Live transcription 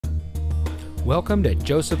Welcome to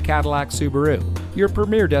Joseph Cadillac Subaru, your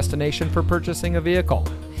premier destination for purchasing a vehicle.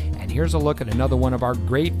 And here's a look at another one of our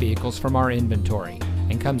great vehicles from our inventory,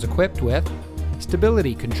 and comes equipped with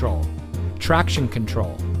stability control, traction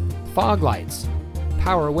control, fog lights,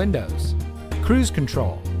 power windows, cruise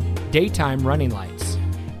control, daytime running lights,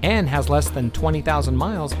 and has less than 20,000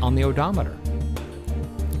 miles on the odometer.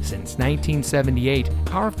 Since 1978,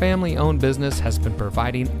 our family-owned business has been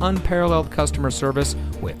providing unparalleled customer service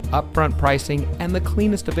with upfront pricing and the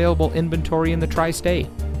cleanest available inventory in the tri-state.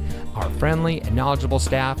 Our friendly and knowledgeable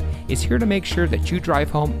staff is here to make sure that you drive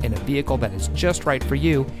home in a vehicle that is just right for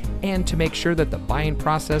you and to make sure that the buying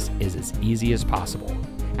process is as easy as possible.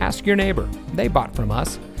 Ask your neighbor, they bought from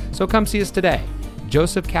us, so come see us today.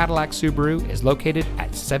 Joseph Cadillac Subaru is located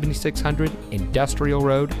at 7600 Industrial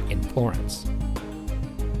Road in Florence.